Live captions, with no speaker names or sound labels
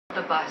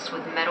The bus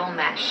with metal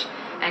mesh,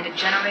 and a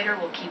generator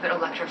will keep it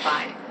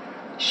electrified.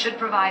 Should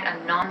provide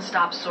a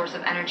non-stop source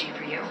of energy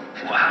for you.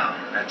 Wow,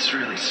 that's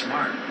really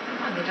smart.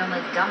 Well, they don't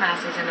let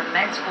dumbasses into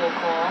med school,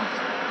 Cole.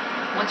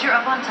 Once you're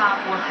up on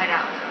top, we'll head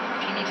out.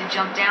 If you need to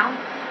jump down,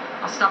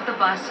 I'll stop the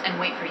bus and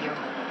wait for you.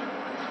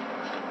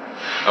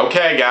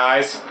 Okay,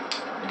 guys.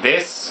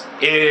 This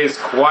is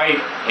quite,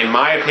 in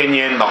my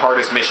opinion, the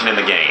hardest mission in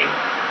the game.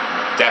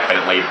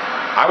 Definitely.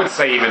 I would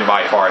say even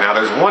by far. Now,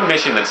 there's one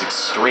mission that's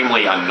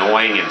extremely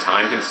annoying and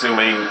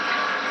time-consuming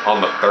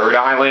on the third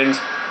island,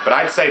 but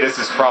I'd say this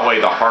is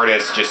probably the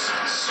hardest, just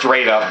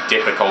straight-up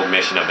difficult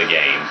mission of the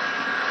game.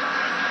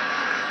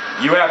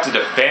 You have to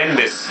defend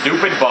this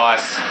stupid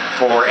bus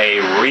for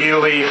a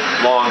really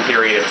long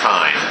period of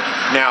time.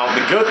 Now,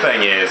 the good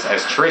thing is,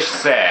 as Trish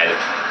said,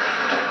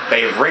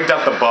 they've rigged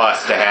up the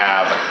bus to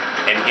have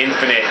an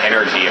infinite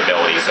energy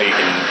ability, so you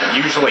can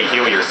usually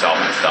heal yourself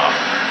and stuff.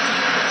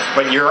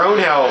 But your own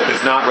health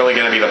is not really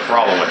going to be the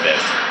problem with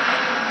this.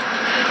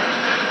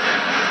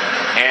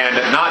 And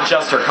not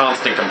just her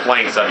constant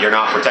complaints of you're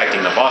not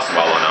protecting the bus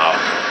well enough.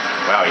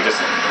 Wow, he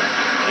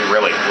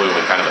really flew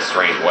in kind of a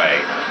strange way.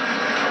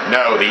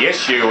 No, the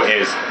issue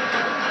is,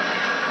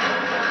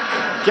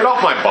 get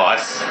off my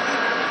bus.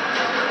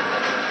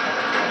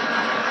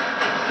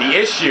 The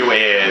issue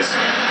is,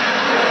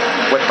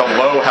 with the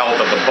low health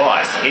of the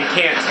bus, it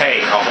can't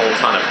take a whole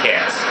ton of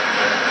hits.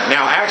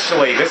 Now,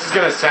 actually, this is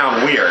going to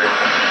sound weird,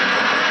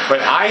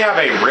 but I have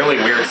a really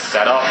weird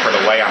setup for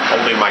the way I'm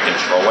holding my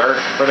controller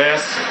for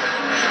this.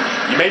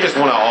 You may just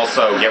want to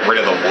also get rid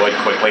of the wood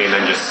quickly and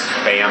then just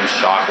spam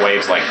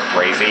shockwaves like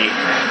crazy.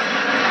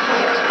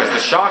 Because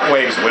the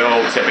shockwaves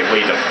will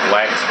typically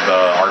deflect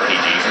the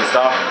RPGs and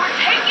stuff. We're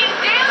taking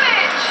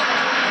damage!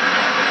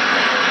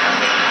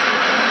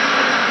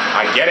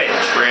 I get it,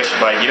 Trish,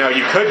 but you know,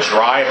 you could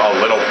drive a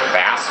little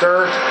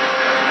faster.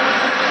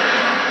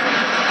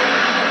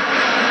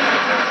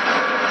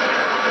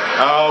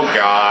 Oh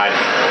god.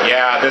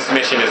 Yeah, this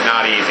mission is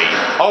not easy.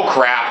 Oh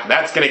crap,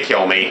 that's gonna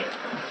kill me.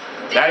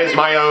 That is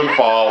my own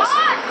fault.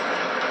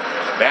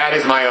 That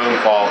is my own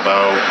fault,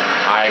 though.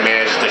 I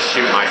managed to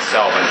shoot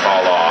myself and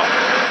fall off.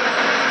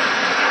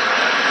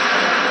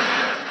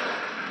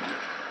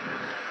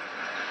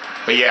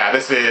 But yeah,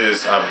 this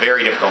is a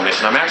very difficult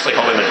mission. I'm actually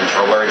holding the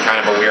controller in kind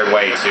of a weird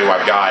way, too.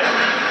 I've got...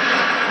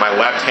 my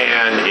left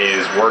hand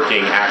is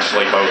working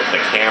actually both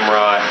the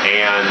camera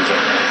and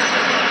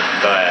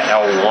the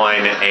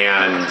L1,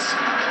 and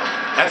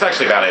that's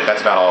actually about it.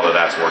 That's about all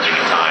that's working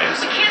at times.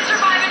 We can't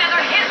survive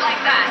another hit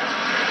like that.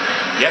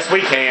 Yes,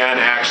 we can,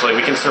 actually.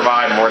 We can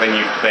survive more than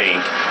you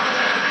think.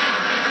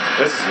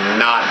 This is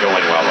not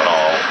going well at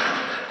all.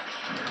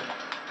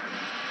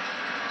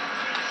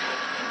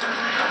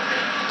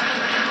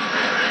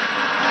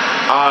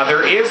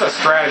 There is a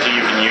strategy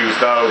you can use,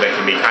 though, that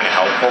can be kind of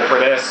helpful for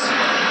this.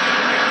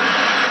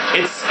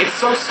 It's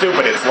so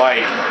stupid. It's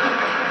like,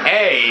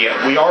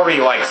 we already,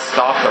 like,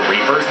 stopped the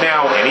Reapers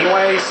now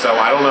anyway, so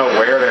I don't know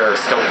where they're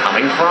still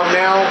coming from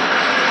now.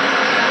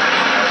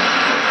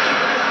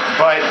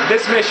 But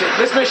this mission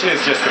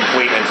is just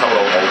complete and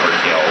total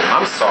overkill.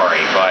 I'm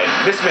sorry, but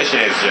this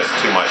mission is just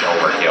too much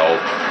overkill.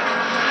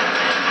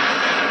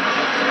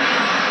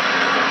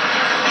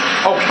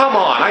 Oh, come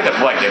on, I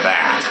deflected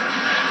that.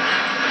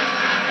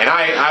 And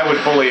I would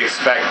fully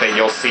expect that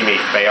you'll see me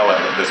fail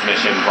at this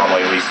mission probably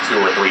at least 2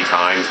 or 3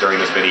 times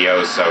during this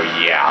video, so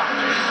yeah.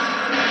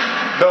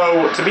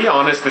 Though, to be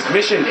honest, this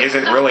mission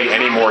isn't really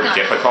any more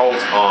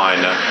difficult on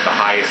the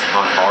highest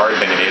on hard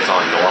than it is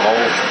on normal,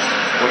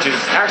 which is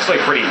actually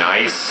pretty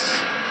nice.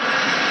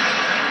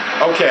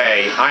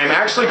 Okay, I'm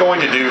actually going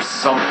to do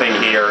something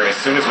here as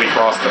soon as we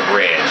cross the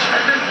bridge.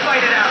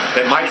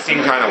 That might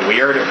seem kind of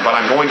weird, but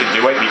I'm going to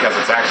do it because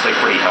it's actually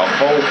pretty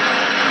helpful.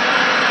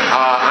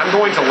 I'm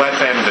going to let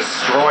them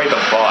destroy the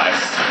bus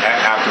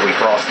after we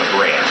cross the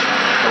bridge.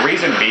 The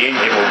reason being,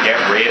 it will get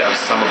rid of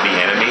some of the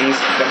enemies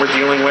that we're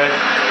dealing with.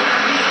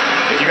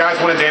 If you guys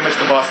want to damage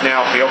the bus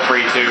now, feel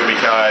free to,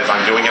 because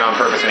I'm doing it on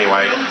purpose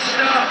anyway.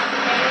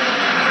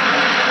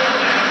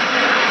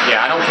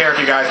 Yeah, I don't care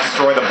if you guys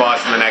destroy the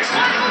bus in the next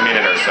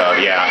minute or so,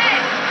 yeah.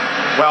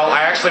 Well,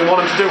 I actually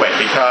want them to do it,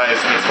 because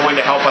it's going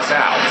to help us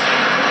out.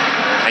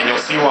 And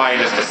you'll see why in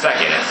just a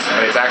second.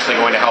 It's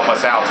actually going to help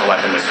us out to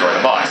let them destroy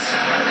the bus.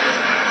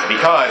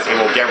 Because it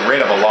will get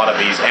rid of a lot of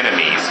these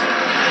enemies.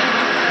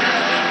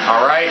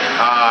 Alright,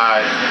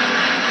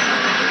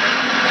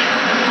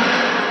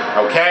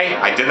 okay,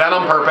 I did that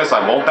on purpose.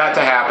 I want that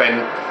to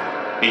happen.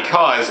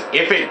 Because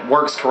if it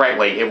works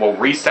correctly, it will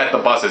reset the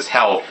bus's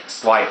health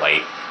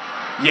slightly.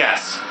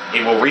 Yes,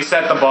 it will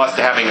reset the bus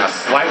to having a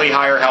slightly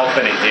higher health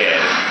than it did.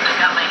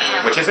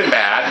 Which isn't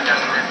bad.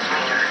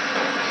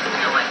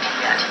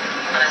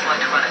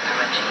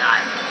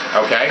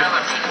 Okay.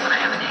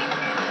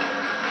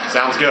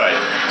 Sounds good.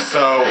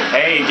 So,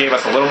 A gave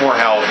us a little more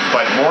health,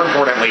 but more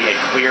importantly, it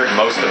cleared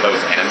most of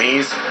those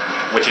enemies,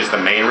 which is the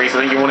main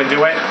reason that you want to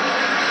do it.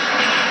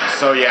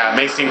 So yeah, it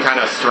may seem kind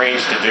of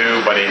strange to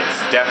do, but it's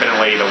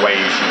definitely the way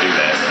you should do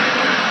this.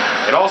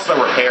 It also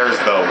repairs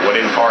the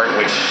wooden part,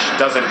 which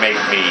doesn't make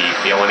me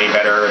feel any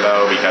better,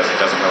 though, because it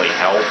doesn't really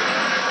help.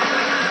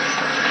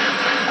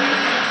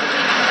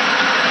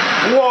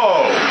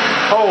 Whoa!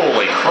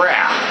 Holy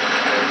crap!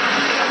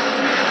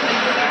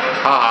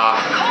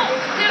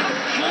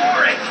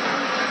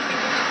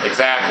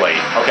 Exactly.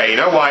 Okay, you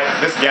know what?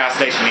 This gas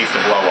station needs to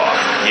blow up.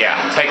 Yeah,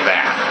 take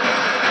that.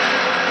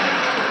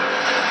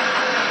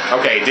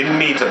 Okay, didn't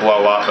need to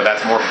blow up, but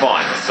that's more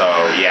fun, so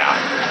yeah.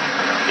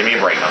 Give me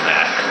a break on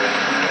that.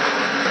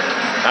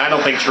 I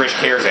don't think Trish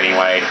cares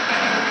anyway.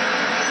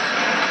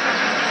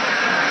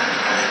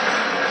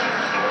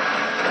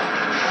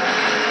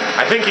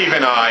 I think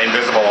even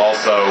Invisible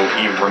also,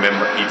 he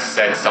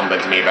said something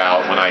to me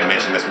about when I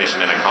mentioned this mission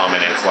in a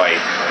comment. It's like,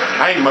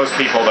 I think most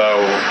people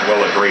though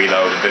will agree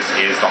though that this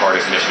is the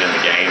hardest mission in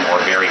the game, or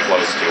very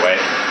close to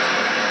it.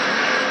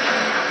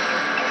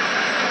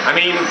 I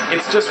mean,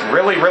 it's just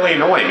really, really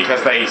annoying because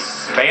they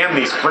spam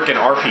these freaking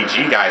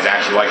RPG guys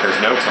at you like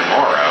there's no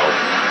tomorrow.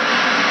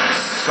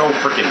 So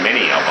freaking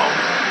many of them.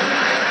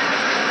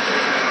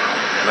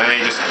 And then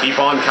they just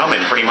keep on coming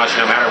pretty much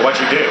no matter what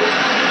you do.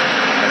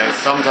 And then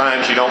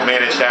sometimes you don't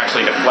manage to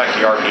actually deflect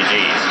the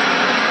RPGs.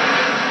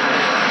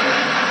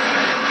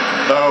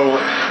 Though,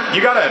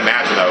 you gotta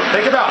imagine though,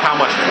 think about how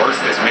much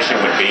worse this mission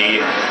would be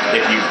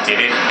if you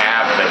didn't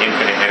have the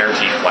infinite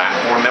energy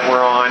platform that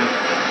we're on.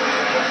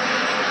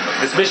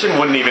 This mission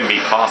wouldn't even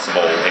be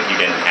possible if you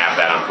didn't have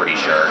that, I'm pretty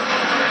sure.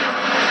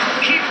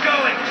 Keep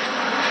going!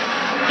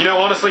 You know,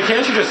 honestly,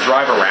 can't you just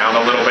drive around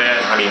a little bit?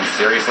 I mean,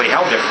 seriously,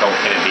 how difficult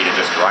can it be to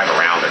just drive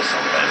around or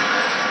something?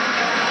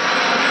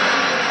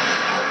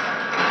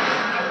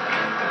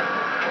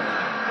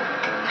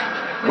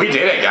 We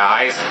did it,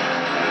 guys.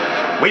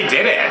 We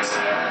did it.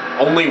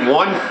 Only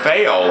one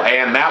fail,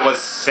 and that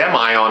was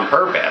semi on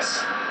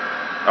purpose.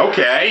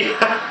 Okay.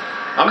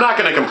 I'm not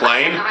going to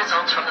complain. The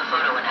results from the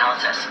photo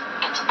analysis.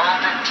 It's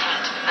Alden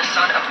Tate, the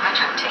son of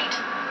Richard Tate.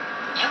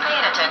 You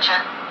paying attention?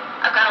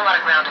 I've got a lot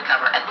of ground to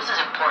cover, and this is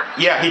important.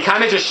 Yeah, he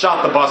kind of just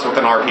shot the bus with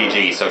an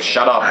RPG, so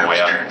shut up, I was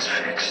Moya.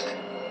 transfixed.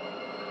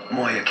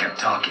 Moya kept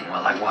talking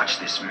while I watched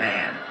this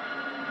man,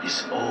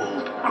 this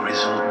old,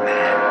 grizzled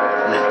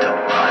man, lift a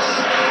bus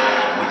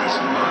with his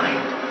mind.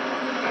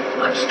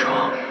 I'm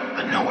strong,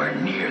 but nowhere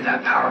near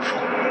that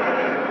powerful.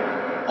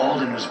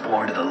 Alden was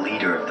born to the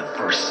leader of the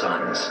First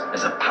Sons.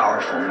 As a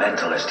powerful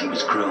mentalist, he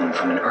was groomed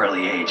from an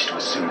early age to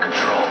assume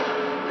control.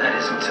 That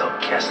is until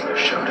Kessler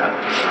showed up.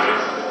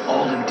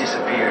 Alden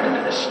disappeared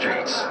into the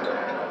streets,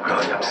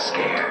 growing up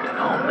scared and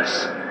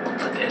homeless.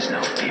 But there's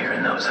no fear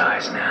in those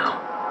eyes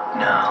now.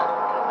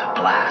 No, the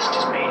blast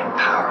has made him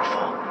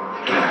powerful,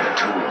 gave him the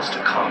tools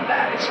to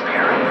combat his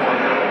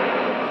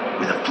paranoia.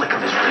 With a flick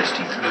of his wrist,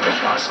 he threw the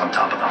bus on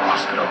top of the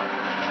hospital,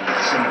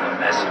 sending a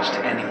message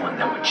to anyone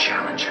that would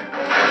challenge him.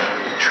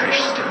 With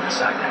Trish still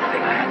inside that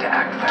thing, I had to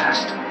act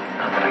fast.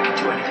 Not that I could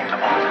do anything to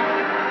Alden.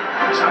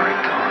 He was already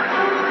gone.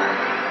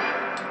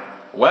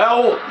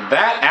 Well,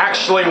 that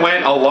actually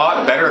went a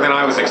lot better than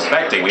I was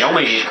expecting.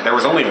 There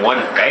was only one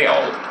fail.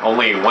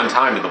 Only one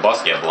time did the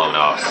bus get blown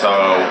up, so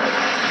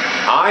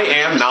I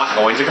am not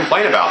going to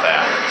complain about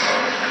that.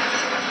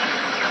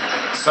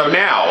 So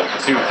now,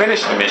 to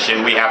finish the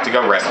mission, we have to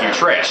go rescue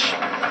Trish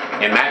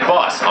in that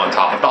bus on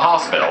top of the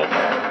hospital,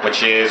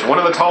 which is one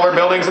of the taller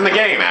buildings in the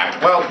game.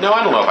 Well, no,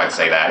 I don't know if I'd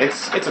say that.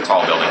 It's a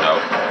tall building,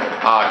 though.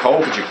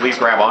 Cole, could you please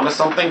grab onto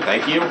something?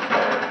 Thank you.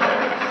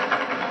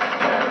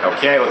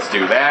 Okay, let's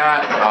do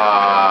that.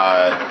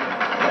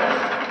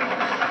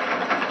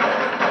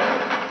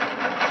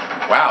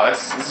 Wow,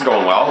 this is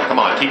going well. Come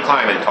on, keep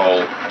climbing,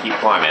 Cole. Keep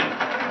climbing.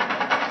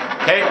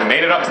 Okay, we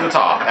made it up to the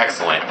top.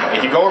 Excellent.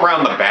 If you go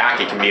around the back,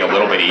 it can be a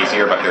little bit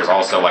easier, but there's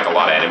also like a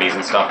lot of enemies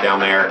and stuff down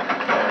there.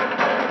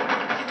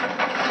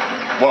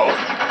 Whoa.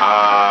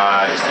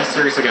 Is he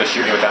seriously going to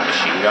shoot me with that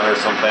machine gun or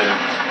something?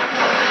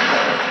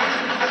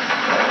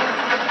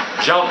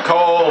 Jump,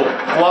 Cole!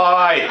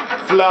 Fly!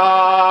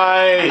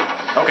 Fly!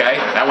 Okay,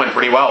 that went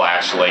pretty well,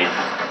 actually.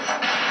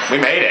 We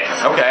made it.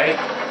 Okay.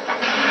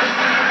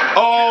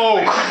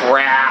 Oh,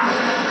 crap!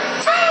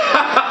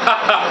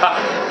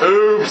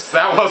 Oops,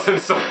 that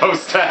wasn't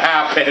supposed to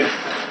happen.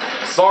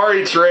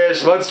 Sorry,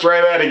 Trish. Let's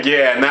try that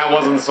again. That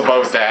wasn't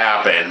supposed to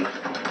happen.